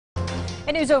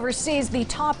In news overseas, the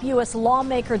top U.S.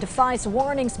 lawmaker defies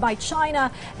warnings by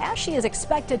China as she is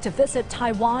expected to visit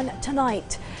Taiwan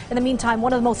tonight. In the meantime,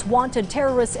 one of the most wanted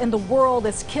terrorists in the world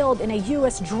is killed in a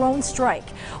U.S. drone strike.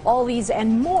 All these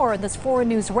and more in this foreign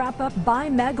news wrap-up by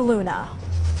Meg Luna.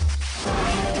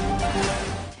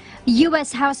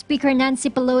 U.S. House Speaker Nancy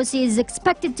Pelosi is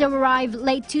expected to arrive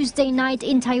late Tuesday night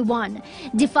in Taiwan,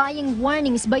 defying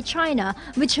warnings by China,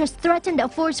 which has threatened a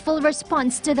forceful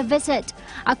response to the visit.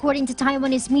 According to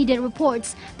Taiwanese media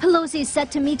reports, Pelosi is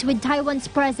set to meet with Taiwan's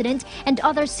president and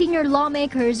other senior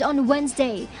lawmakers on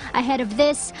Wednesday. Ahead of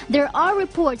this, there are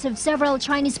reports of several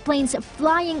Chinese planes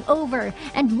flying over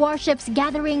and warships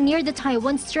gathering near the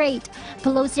Taiwan Strait.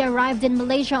 Pelosi arrived in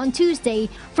Malaysia on Tuesday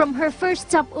from her first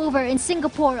stopover in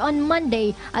Singapore on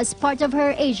Monday as part of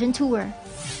her Asian tour.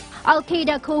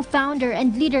 Al-Qaida co-founder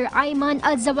and leader Ayman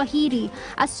al-Zawahiri,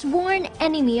 a sworn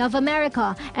enemy of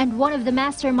America and one of the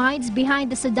masterminds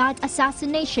behind the Sadat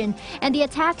assassination and the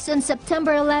attacks on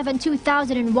September 11,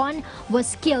 2001,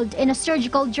 was killed in a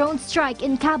surgical drone strike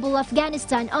in Kabul,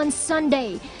 Afghanistan on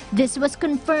Sunday. This was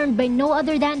confirmed by no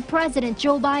other than President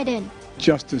Joe Biden.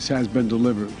 Justice has been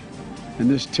delivered, and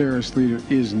this terrorist leader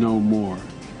is no more.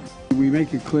 We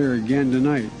make it clear again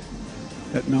tonight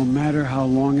that no matter how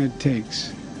long it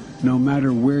takes, no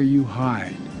matter where you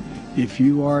hide, if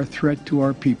you are a threat to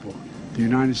our people, the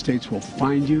United States will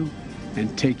find you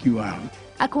and take you out.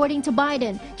 According to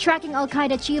Biden, tracking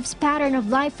Al-Qaida chief's pattern of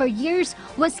life for years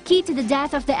was key to the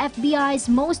death of the FBI's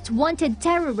most wanted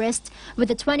terrorist,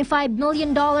 with a $25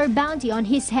 million bounty on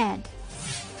his head.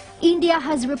 India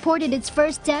has reported its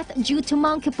first death due to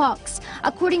monkeypox.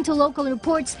 According to local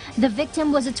reports, the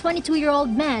victim was a 22-year-old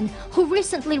man who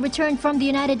recently returned from the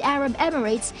United Arab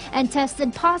Emirates and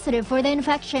tested positive for the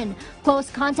infection. Close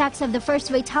contacts of the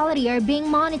first fatality are being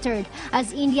monitored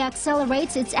as India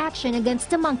accelerates its action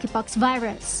against the monkeypox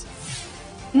virus.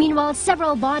 Meanwhile,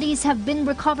 several bodies have been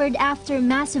recovered after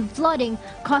massive flooding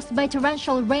caused by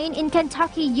torrential rain in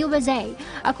Kentucky, USA.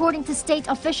 According to state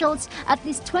officials, at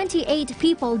least 28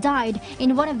 people died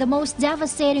in one of the most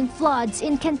devastating floods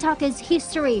in Kentucky's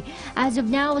history. As of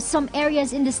now, some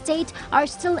areas in the state are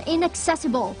still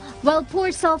inaccessible, while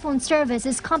poor cell phone service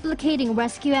is complicating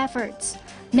rescue efforts.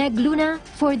 Meg Luna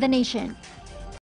for The Nation.